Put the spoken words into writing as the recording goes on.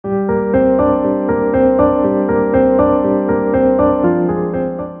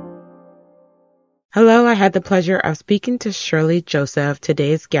I had the pleasure of speaking to Sherley Joseph,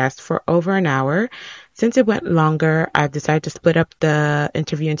 today's guest, for over an hour. Since it went longer, I've decided to split up the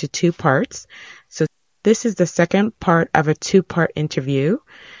interview into two parts. So this is the second part of a two-part interview.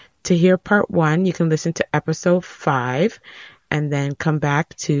 To hear part one, you can listen to episode 5 and then come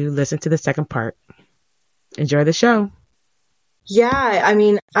back to listen to the second part. Enjoy the show. Yeah, I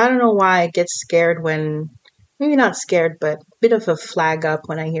mean, I don't know why I get scared when, maybe not scared, but a bit of a flag up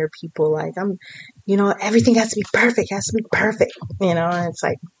when I hear people like, everything has to be perfect, and it's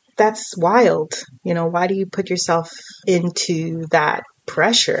like, that's wild. Why do you put yourself into that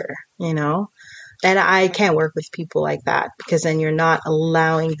pressure, And I can't work with people like that, because then you're not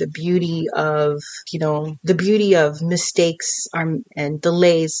allowing the beauty of mistakes and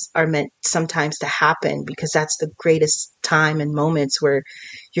delays are meant sometimes to happen, because that's the greatest time and moments where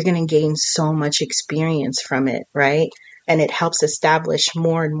you're going to gain so much experience from it, right? And it helps establish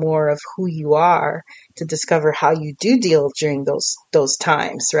more and more of who you are to discover how you do deal during those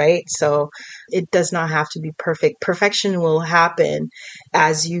times, right? So it does not have to be perfect. Perfection will happen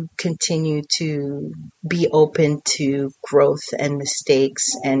as you continue to be open to growth and mistakes,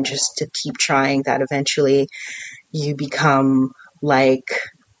 and just to keep trying, that eventually you become like,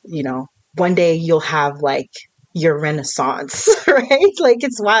 one day you'll have like your renaissance, right? Like,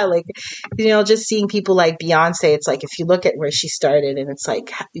 it's wild. Like, just seeing people like Beyonce, it's like, if you look at where she started, and it's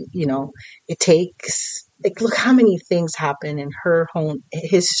like, it takes, like, look how many things happen in her whole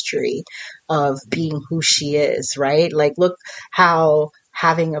history of being who she is, right? Like, look how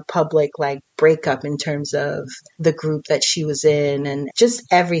having a public like breakup in terms of the group that she was in, and just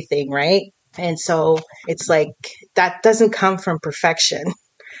everything, right? And so it's like, that doesn't come from perfection.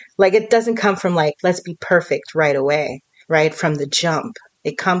 Like, it doesn't come from like, let's be perfect right away, right? From the jump.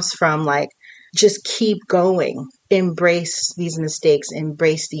 It comes from like, just keep going, embrace these mistakes,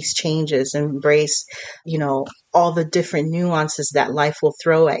 embrace these changes, embrace, all the different nuances that life will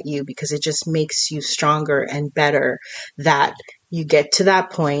throw at you, because it just makes you stronger and better, that you get to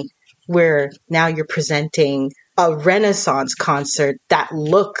that point where now you're presenting a Renaissance concert that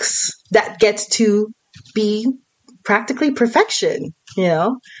gets to be practically perfection,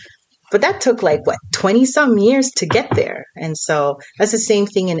 But that took 20 some years to get there. And so that's the same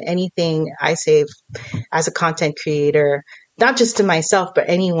thing in anything I say as a content creator, not just to myself, but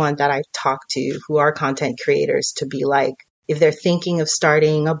anyone that I talk to who are content creators, to be like, if they're thinking of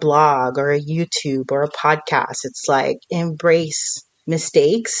starting a blog or a YouTube or a podcast, it's like, embrace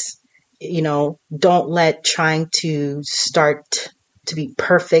mistakes, don't let trying to start to be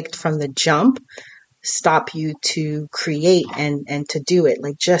perfect from the jump stop you to create and to do it.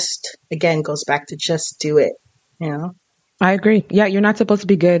 Like, just, again, goes back to just do it, I agree. Yeah, you're not supposed to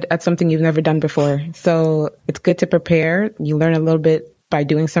be good at something you've never done before. So it's good to prepare. You learn a little bit by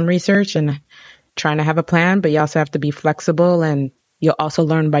doing some research and trying to have a plan, but you also have to be flexible, and you'll also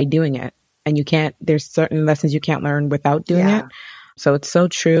learn by doing it. And there's certain lessons you can't learn without doing it. So it's so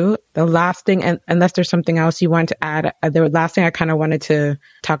true. The last thing, and unless there's something else you want to add, the last thing I kind of wanted to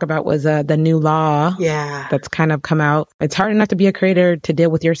talk about was the new law that's kind of come out. It's hard enough to be a creator to deal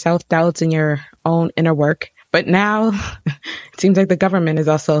with your self-doubts and your own inner work. But now it seems like the government is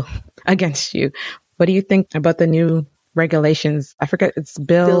also against you. What do you think about the new regulations? I forget, it's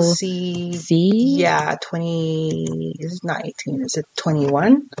Bill C? Yeah, 20, it's not 18, is it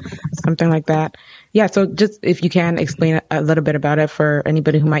 21? Something like that. Yeah, so just if you can explain a little bit about it for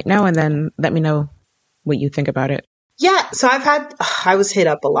anybody who might know, and then let me know what you think about it. Yeah, so I was hit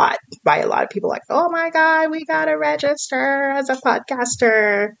up a lot by a lot of people like, oh my God, we got to register as a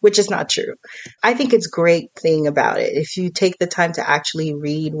podcaster, which is not true. I think it's great thing about it, if you take the time to actually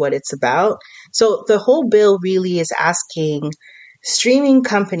read what it's about. So the whole bill really is asking streaming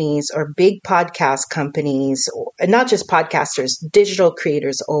companies or big podcast companies, and not just podcasters, digital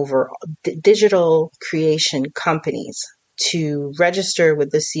creators overall, digital creation companies, to register with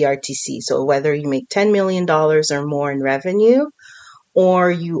the CRTC. So whether you make $10 million or more in revenue,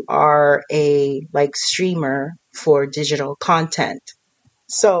 or you are a streamer for digital content.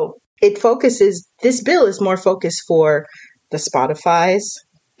 So this bill is more focused for the Spotifys,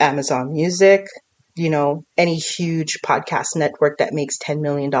 Amazon Music, any huge podcast network that makes $10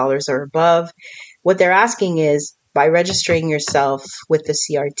 million or above. What they're asking is, by registering yourself with the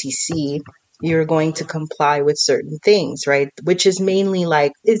CRTC, you're going to comply with certain things, right? Which is mainly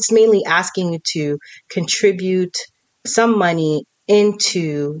asking you to contribute some money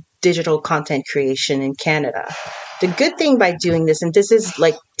into digital content creation in Canada. The good thing by doing this, and this is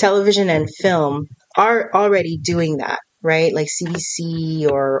like television and film are already doing that. right? Like CBC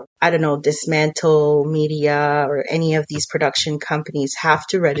or, I don't know, Dismantle Media or any of these production companies have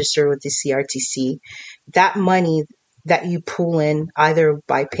to register with the CRTC. That money that you pull in either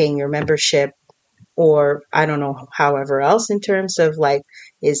by paying your membership or I don't know, however else in terms of like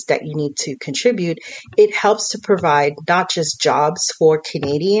is that you need to contribute, it helps to provide not just jobs for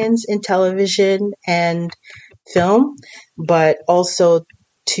Canadians in television and film, but also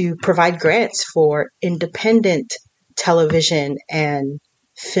to provide grants for independent television and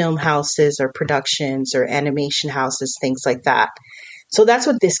film houses or productions or animation houses, things like that. So that's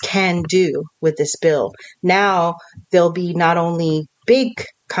what this can do with this bill. Now, there'll be not only big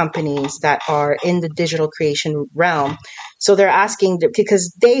companies that are in the digital creation realm. So they're asking,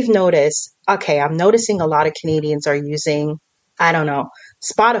 because they've noticed, okay, I'm noticing a lot of Canadians are using, I don't know,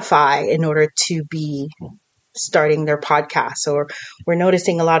 Spotify in order to be starting their podcasts, or we're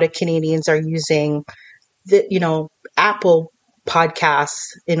noticing a lot of Canadians are using Apple podcasts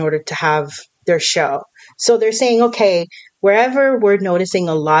in order to have their show. So they're saying, okay, wherever we're noticing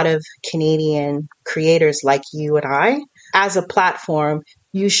a lot of Canadian creators like you and I, as a platform,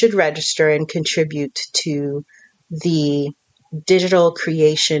 you should register and contribute to the digital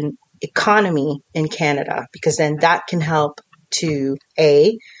creation economy in Canada, because then that can help to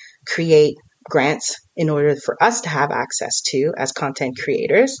create grants in order for us to have access to as content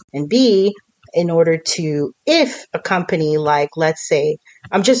creators, and B, in order to, if a company like, let's say,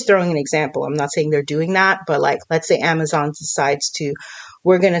 I'm just throwing an example, I'm not saying they're doing that, but like, let's say Amazon decides to,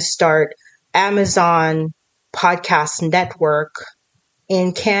 we're going to start Amazon Podcast Network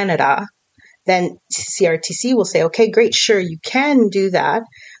in Canada, then CRTC will say, okay, great, sure, you can do that.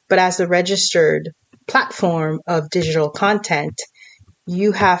 But as a registered platform of digital content,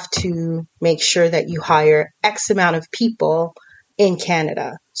 you have to make sure that you hire X amount of people in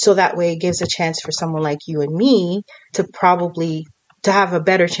Canada. So that way it gives a chance for someone like you and me to have a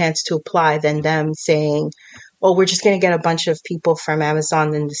better chance to apply than them saying, oh, we're just going to get a bunch of people from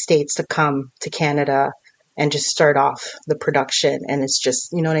Amazon in the States to come to Canada and just start off the production. And it's just,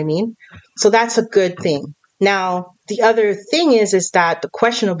 you know what I mean? So that's a good thing. Now, the other thing is that the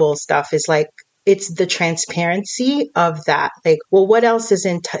questionable stuff is like, it's the transparency of that. Like, well, what else does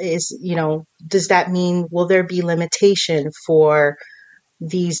that mean? Will there be limitation for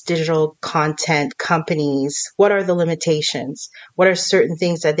these digital content companies? What are the limitations? What are certain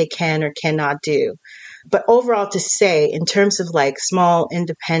things that they can or cannot do? But overall, to say, in terms of like small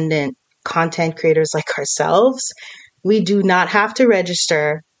independent content creators like ourselves, we do not have to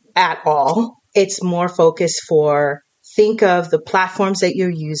register at all. It's more focused for, think of the platforms that you're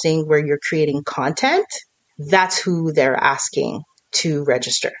using where you're creating content. That's who they're asking to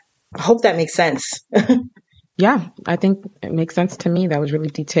register. I hope that makes sense. Yeah, I think it makes sense to me. That was really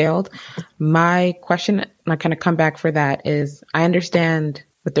detailed. My question, and I kind of come back for that, is I understand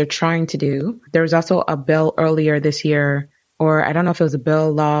what they're trying to do. There was also a bill earlier this year, or I don't know if it was a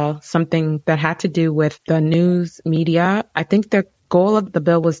bill, law, something that had to do with the news media. I think the goal of the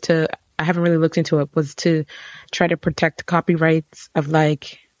bill was to, I haven't really looked into it, was to try to protect copyrights of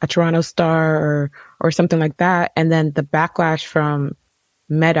like a Toronto Star or something like that. And then the backlash from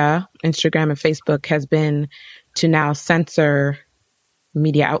Meta, Instagram and Facebook has been to now censor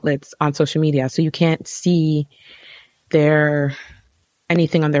media outlets on social media. So you can't see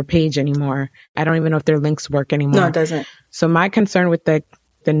anything on their page anymore. I don't even know if their links work anymore. No, it doesn't. So my concern with the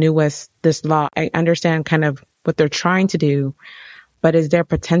this law, I understand kind of what they're trying to do, but is there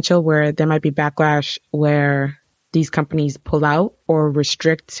potential where there might be backlash where these companies pull out or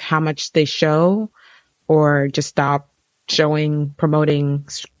restrict how much they show or just stop promoting,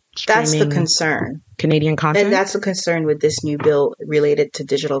 streaming? That's the concern. Canadian content? And that's the concern with this new bill related to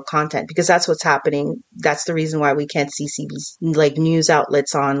digital content, because that's what's happening. That's the reason why we can't see like news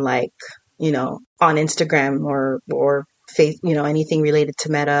outlets on like, on Instagram or Facebook, anything related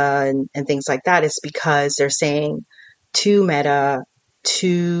to Meta and things like that. Is because they're saying to Meta,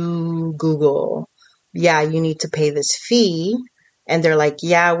 to Google, yeah, you need to pay this fee. And they're like,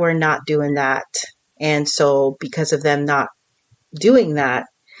 yeah, we're not doing that. And so because of them not doing that,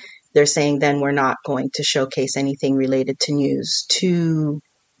 they're saying then we're not going to showcase anything related to news to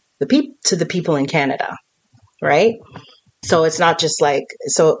the people in Canada, right? So it's not just like,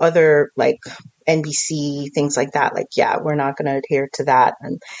 so other like NBC, things like that, like, yeah, we're not going to adhere to that.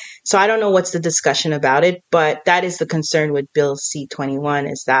 And so I don't know what's the discussion about it, but that is the concern with Bill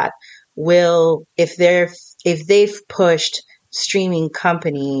C-21, is that if they've pushed streaming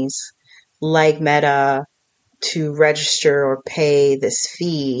companies like Meta to register or pay this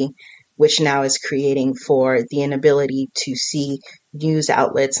fee, which now is creating for the inability to see news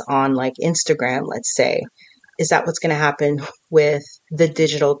outlets on like Instagram, let's say, Is that what's going to happen with the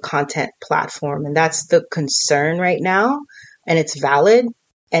digital content platform? And that's the concern right now. And it's valid.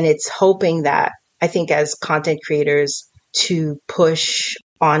 And it's hoping that, I think, as content creators, to push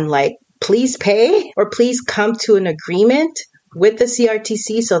on like, please pay or please come to an agreement with the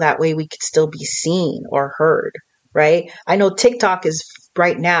CRTC so that way we could still be seen or heard, right? I know TikTok is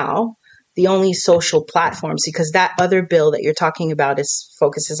right now the only social platforms, because that other bill that you're talking about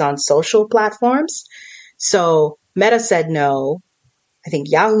focuses on social platforms. So Meta said no. I think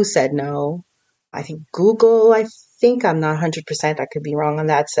Yahoo said no. I think Google, I'm not 100%, I could be wrong on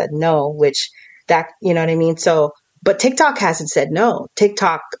that, said no, which that, you know what I mean? So, but TikTok hasn't said no.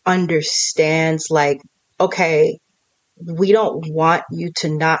 TikTok understands like, okay, we don't want you to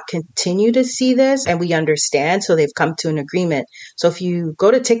not continue to see this, and we understand. So they've come to an agreement. So if you go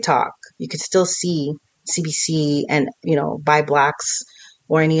to TikTok, you could still see CBC and, Buy Blacks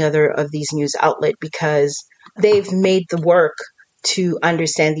or any other of these news outlet, because they've made the work to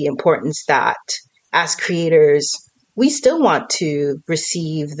understand the importance that as creators, we still want to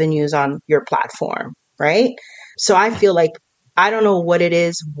receive the news on your platform, right? So I feel like, I don't know what it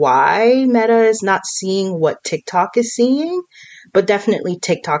is, why Meta is not seeing what TikTok is seeing, but definitely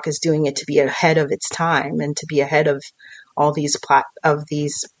TikTok is doing it to be ahead of its time and to be ahead of all these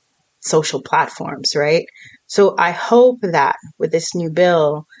these social platforms, right? So I hope that with this new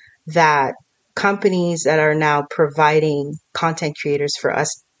bill, that companies that are now providing content creators for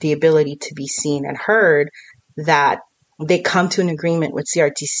us the ability to be seen and heard, that they come to an agreement with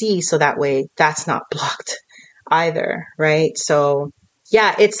CRTC so that way that's not blocked either, right? So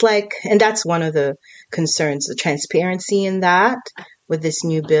yeah, it's like, and that's one of the concerns, the transparency in that with this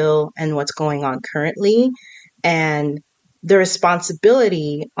new bill and what's going on currently, and the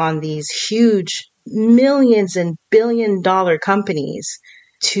responsibility on these huge millions and billion-dollar companies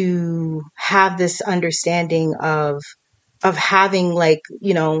to have this understanding of having like,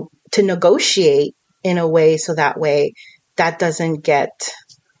 to negotiate in a way so that way that doesn't get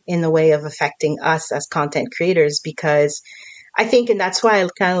in the way of affecting us as content creators. Because I think, and that's why I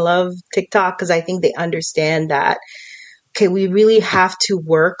kind of love TikTok, because I think they understand that, okay, we really have to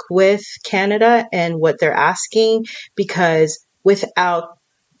work with Canada and what they're asking, because without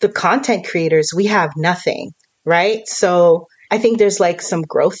the content creators, we have nothing, right? So I think there's like some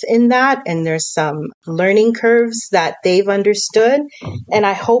growth in that, and there's some learning curves that they've understood. And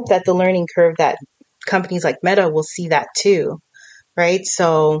I hope that the learning curve that companies like Meta will see that too, right?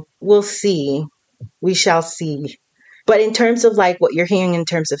 So we'll see. We shall see. But in terms of like what you're hearing in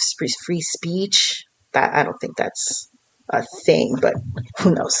terms of free speech, that I don't think that's a thing, but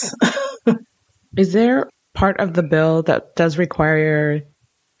who knows? Is there part of the bill that does require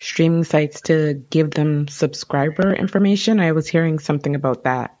streaming sites to give them subscriber information? I was hearing something about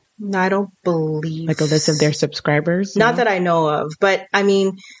that. No, I don't believe. Like a list of their subscribers? Not that I know of. But I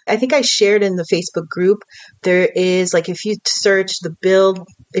mean, I think I shared in the Facebook group, there is like, if you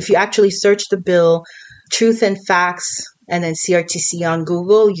actually search the bill, Truth and Facts, and then CRTC on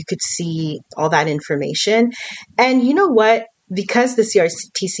Google, you could see all that information. And you know what? Because the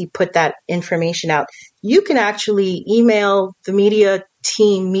CRTC put that information out, you can actually email the media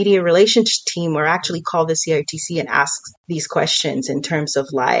relations team, or actually call the CRTC and ask these questions in terms of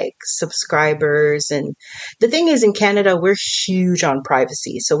like subscribers. And the thing is, in Canada, we're huge on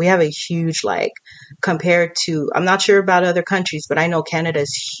privacy. So we have a huge, like, compared to, I'm not sure about other countries, but I know Canada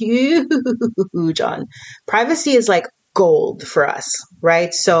is huge on privacy, is like gold for us,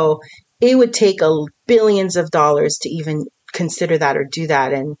 right? So it would take billions of dollars to even consider that or do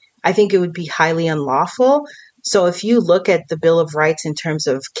that. And I think it would be highly unlawful. So if you look at the Bill of Rights in terms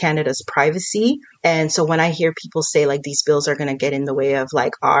of Canada's privacy, and so when I hear people say like these bills are going to get in the way of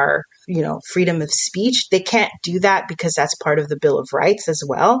like our, freedom of speech, they can't do that, because that's part of the Bill of Rights as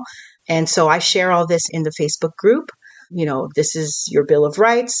well. And so I share all this in the Facebook group. This is your Bill of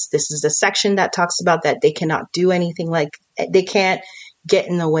Rights. This is the section that talks about that they cannot do anything, like they can't get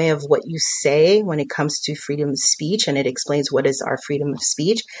in the way of what you say when it comes to freedom of speech, and it explains what is our freedom of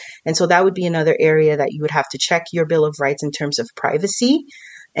speech. And so that would be another area that you would have to check your Bill of Rights in terms of privacy.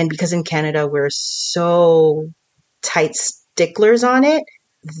 And because in Canada we're so tight sticklers on it,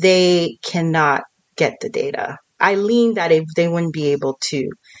 they cannot get the data. I lean that they wouldn't be able to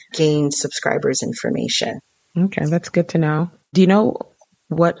gain subscribers' information. Okay, that's good to know. Do you know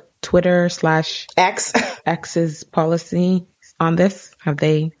what Twitter/X's policy on this? Have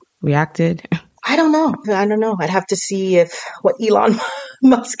they reacted? I don't know. I'd have to see what Elon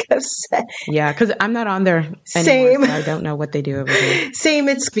Musk has said. Yeah, because I'm not on there anymore. Same. So I don't know what they do over there. Same.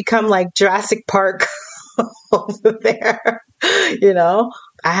 It's become like Jurassic Park over there? You know,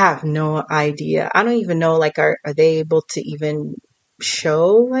 I have no idea. I don't even know, like, are they able to even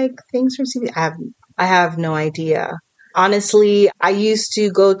show like things from CB? I have no idea. Honestly, I used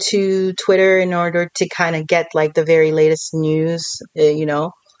to go to Twitter in order to kind of get like the very latest news,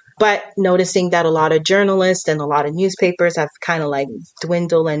 but noticing that a lot of journalists and a lot of newspapers have kind of like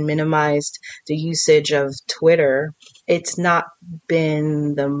dwindled and minimized the usage of Twitter, it's not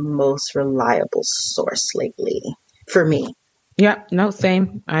been the most reliable source lately for me. Yeah, no,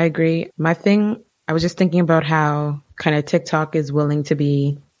 same. I agree. I was just thinking about how kind of TikTok is willing to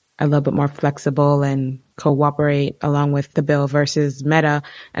be a little bit more flexible and cooperate along with the bill versus Meta.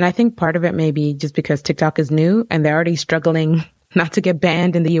 And I think part of it may be just because TikTok is new and they're already struggling not to get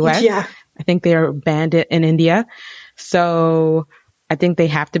banned in the US. Yeah. I think they're banned in India. So I think they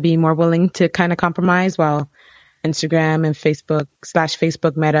have to be more willing to kind of compromise, while Instagram and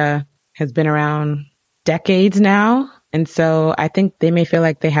Facebook Meta has been around decades now. And so I think they may feel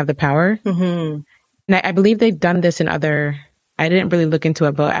like they have the power. Mm-hmm. And I believe they've done this I didn't really look into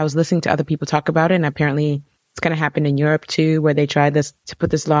it, but I was listening to other people talk about it. And apparently it's going to happen in Europe too, where they tried to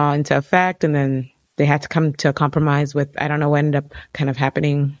put this law into effect. And then they had to come to a compromise with, I don't know what ended up kind of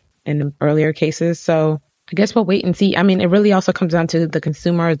happening in the earlier cases. So I guess we'll wait and see. I mean, it really also comes down to the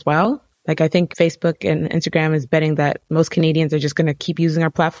consumer as well. Like, I think Facebook and Instagram is betting that most Canadians are just going to keep using our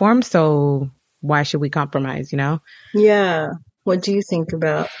platform. So why should we compromise, Yeah. What do you think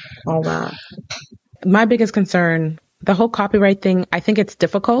about all that? My biggest concern, the whole copyright thing, I think it's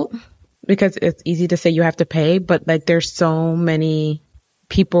difficult because it's easy to say you have to pay, but like there's so many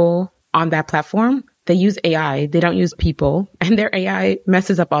people on that platform. They use AI. They don't use people, and their AI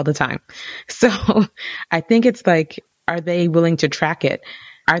messes up all the time. So I think it's like, are they willing to track it?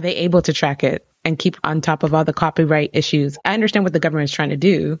 Are they able to track it and keep on top of all the copyright issues? I understand what the government's trying to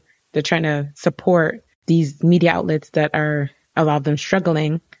do. They're trying to support these media outlets that are, a lot of them,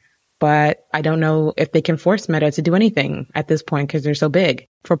 struggling. But I don't know if they can force Meta to do anything at this point because they're so big.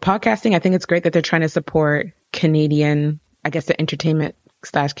 For podcasting, I think it's great that they're trying to support Canadian, I guess, the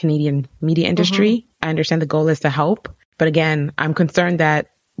entertainment/Canadian media industry. Mm-hmm. I understand the goal is to help. But again, I'm concerned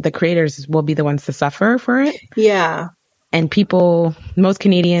that the creators will be the ones to suffer for it. Yeah. And most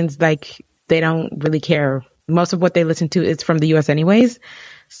Canadians, like, they don't really care. Most of what they listen to is from the US anyways.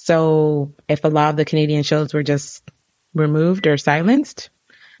 So if a lot of the Canadian shows were just removed or silenced,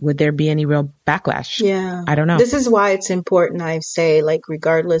 would there be any real backlash? Yeah. I don't know. This is why it's important, I say, like,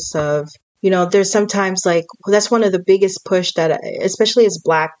 regardless of, there's sometimes like, that's one of the biggest push that, especially as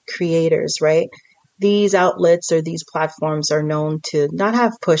Black creators, right? These outlets or these platforms are known to not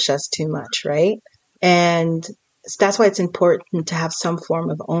have pushed us too much, right? And that's why it's important to have some form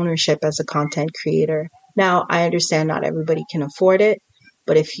of ownership as a content creator. Now, I understand not everybody can afford it,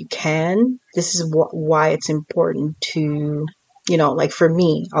 but if you can, this is why it's important to, like for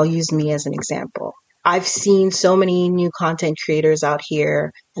me, I'll use me as an example. I've seen so many new content creators out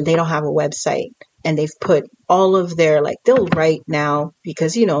here and they don't have a website, and they've put all of their, like, they'll write now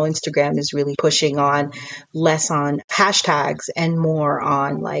because, Instagram is really pushing on less on hashtags and more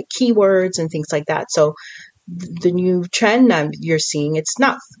on like keywords and things like that. So the new trend you're seeing, it's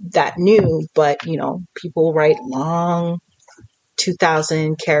not that new, but, people write long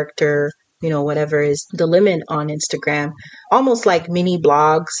 2,000 character, whatever is the limit on Instagram, almost like mini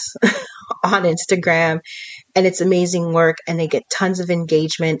blogs on Instagram. And it's amazing work and they get tons of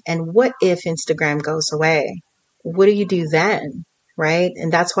engagement. And what if Instagram goes away? What do you do then? Right.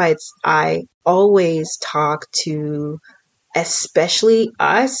 And that's why I always talk to, especially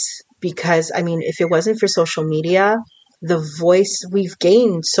us, because I mean, if it wasn't for social media, we've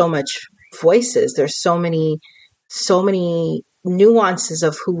gained so much voices. There's so many nuances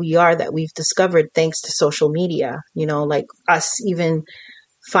of who we are that we've discovered thanks to social media, like us even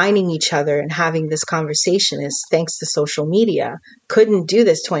finding each other and having this conversation is thanks to social media. Couldn't do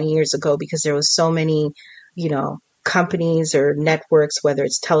this 20 years ago because there was so many, companies or networks, whether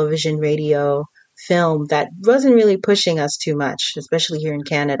it's television, radio, film, that wasn't really pushing us too much, especially here in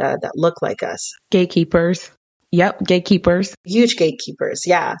Canada, that look like us. Gatekeepers. Yep. Gatekeepers. Huge gatekeepers.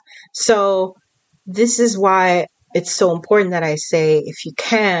 Yeah. So this is why it's so important that I say, if you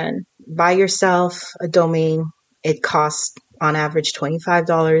can, buy yourself a domain. It costs on average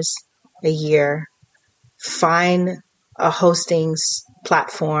 $25 a year. Find a hosting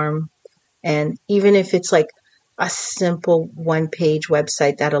platform. And even if it's like a simple one-page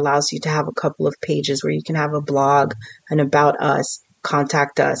website that allows you to have a couple of pages where you can have a blog, an about us,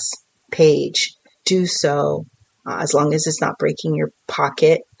 contact us page, do so as long as it's not breaking your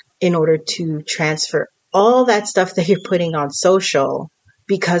pocket, in order to transfer all that stuff that you're putting on social.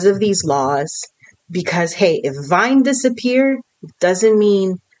 Because of these laws, Because, hey, if Vine disappeared, it doesn't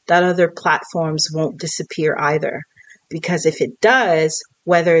mean that other platforms won't disappear either. Because if it does,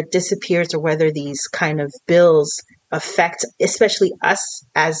 whether it disappears or whether these kind of bills affect, especially us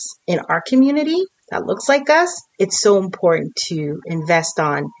as in our community that looks like us, it's so important to invest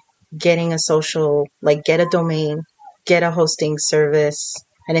on getting a social, like get a domain, get a hosting service.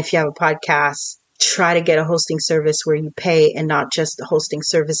 And if you have a podcast, try to get a hosting service where you pay and not just the hosting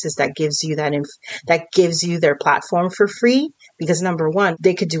services that gives you that gives you their platform for free. Because number one,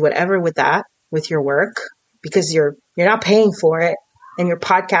 they could do whatever with that, with your work, because you're not paying for it and your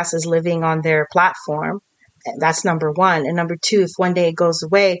podcast is living on their platform. That's number one. And number two, if one day it goes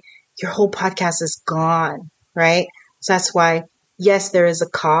away, your whole podcast is gone, right? So that's why, yes, there is a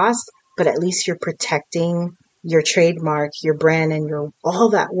cost, but at least you're protecting your trademark, your brand, and your all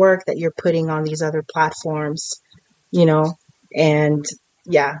that work that you're putting on these other platforms, and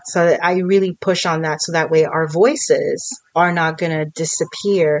yeah, so I really push on that so that way our voices are not going to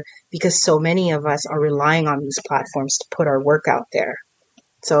disappear because so many of us are relying on these platforms to put our work out there.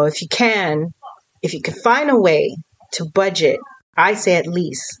 So if you can find a way to budget, I say at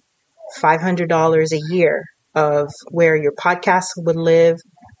least $500 a year of where your podcast would live,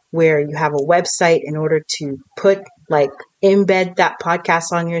 where you have a website in order to embed that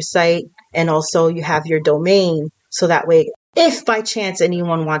podcast on your site. And also you have your domain. So that way, if by chance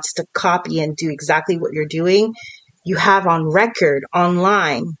anyone wants to copy and do exactly what you're doing, you have on record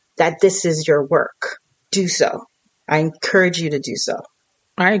online that this is your work. Do so. I encourage you to do so.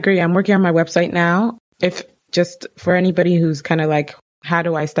 I agree. I'm working on my website now. If just for anybody who's kind of like, how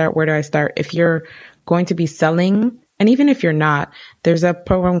do I start? Where do I start? If you're going to be selling, and even if you're not, there's a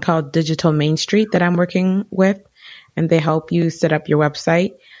program called Digital Main Street that I'm working with, and they help you set up your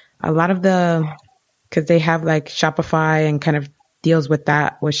website. A lot of because they have like Shopify and kind of deals with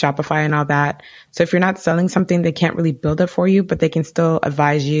that, with Shopify and all that. So if you're not selling something, they can't really build it for you, but they can still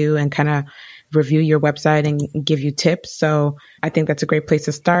advise you and kind of review your website and give you tips. So I think that's a great place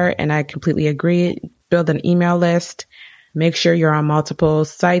to start. And I completely agree. Build an email list. Make sure you're on multiple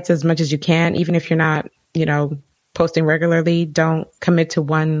sites as much as you can. Even if you're not, posting regularly, don't commit to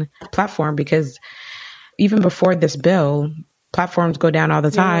one platform, because even before this bill, platforms go down all the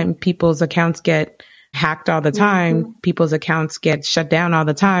time. Yeah. People's accounts get hacked all the time. Mm-hmm. People's accounts get shut down all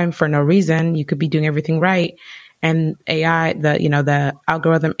the time for no reason. You could be doing everything right. And AI, the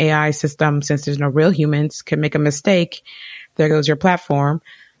algorithm AI system, since there's no real humans, can make a mistake. There goes your platform.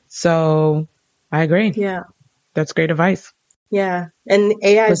 So I agree. Yeah. That's great advice. Yeah. And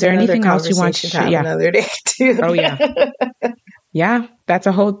AI was there anything else you want to share? Yeah. Another day too. Oh, yeah. Yeah. That's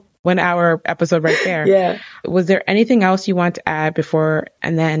a whole 1 hour episode right there. Yeah. Was there anything else you want to add before?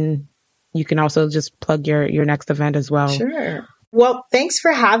 And then you can also just plug your next event as well. Sure. Well, thanks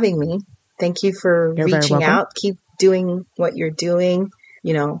for having me. Thank you for reaching out. Keep doing what you're doing.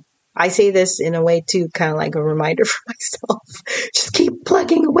 I say this in a way too, kind of like a reminder for myself. Just keep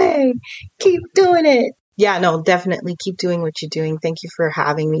plugging away. Keep doing it. Yeah, no, definitely keep doing what you're doing. Thank you for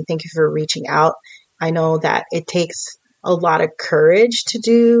having me. Thank you for reaching out. I know that it takes a lot of courage to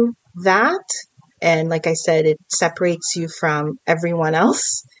do that. And like I said, it separates you from everyone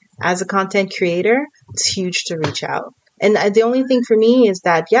else as a content creator. It's huge to reach out. And the only thing for me is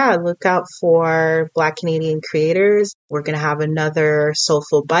that, look out for Black Canadian creators. We're going to have another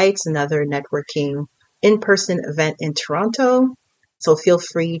Soulful Bites, another networking in-person event in Toronto. So feel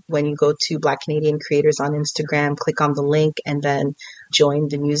free when you go to Black Canadian Creators on Instagram, click on the link and then join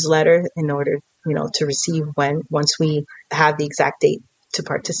the newsletter in order, to receive once we have the exact date to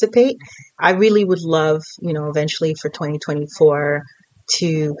participate. I really would love, eventually for 2024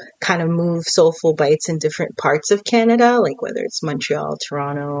 to kind of move Soulful Bites in different parts of Canada, like whether it's Montreal,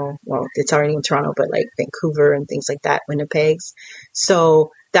 Toronto, well, it's already in Toronto, but like Vancouver and things like that, Winnipeg's.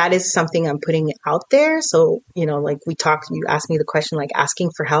 So that is something I'm putting out there. So, like you asked me the question, like asking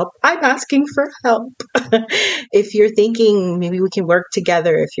for help. I'm asking for help. If you're thinking maybe we can work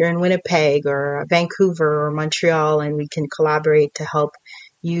together, if you're in Winnipeg or Vancouver or Montreal, and we can collaborate to help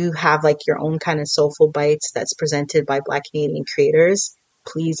you have like your own kind of Soulful Bites that's presented by Black Canadian creators,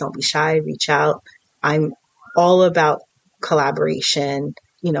 please don't be shy, reach out. I'm all about collaboration.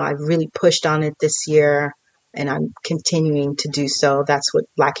 I've really pushed on it this year and I'm continuing to do so. That's what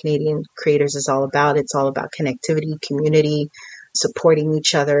Black Canadian Creators is all about. It's all about connectivity, community, supporting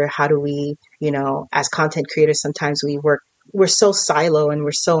each other. How do we, as content creators, sometimes we're so silo and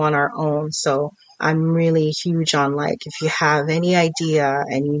we're so on our own. So I'm really huge on if you have any idea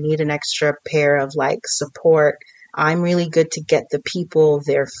and you need an extra pair of support, I'm really good to get the people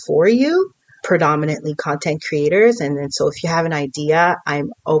there for you. predominantly content creators. And then so if you have an idea,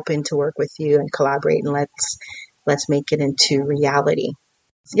 I'm open to work with you and collaborate, and let's make it into reality.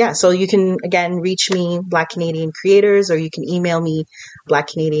 Yeah, so you can, again, reach me, Black Canadian Creators, or you can email me,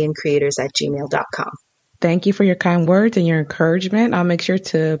 blackcanadiancreators@gmail.com. Thank you for your kind words and your encouragement. I'll make sure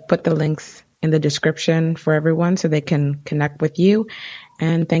to put the links in the description for everyone so they can connect with you.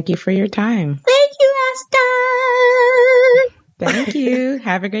 And thank you for your time. Thank you, Esther. Thank you.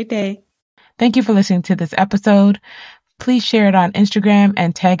 Have a great day. Thank you for listening to this episode. Please share it on Instagram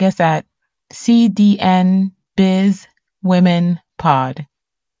and tag us at CDN Biz Women Pod.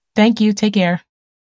 Thank you. Take care.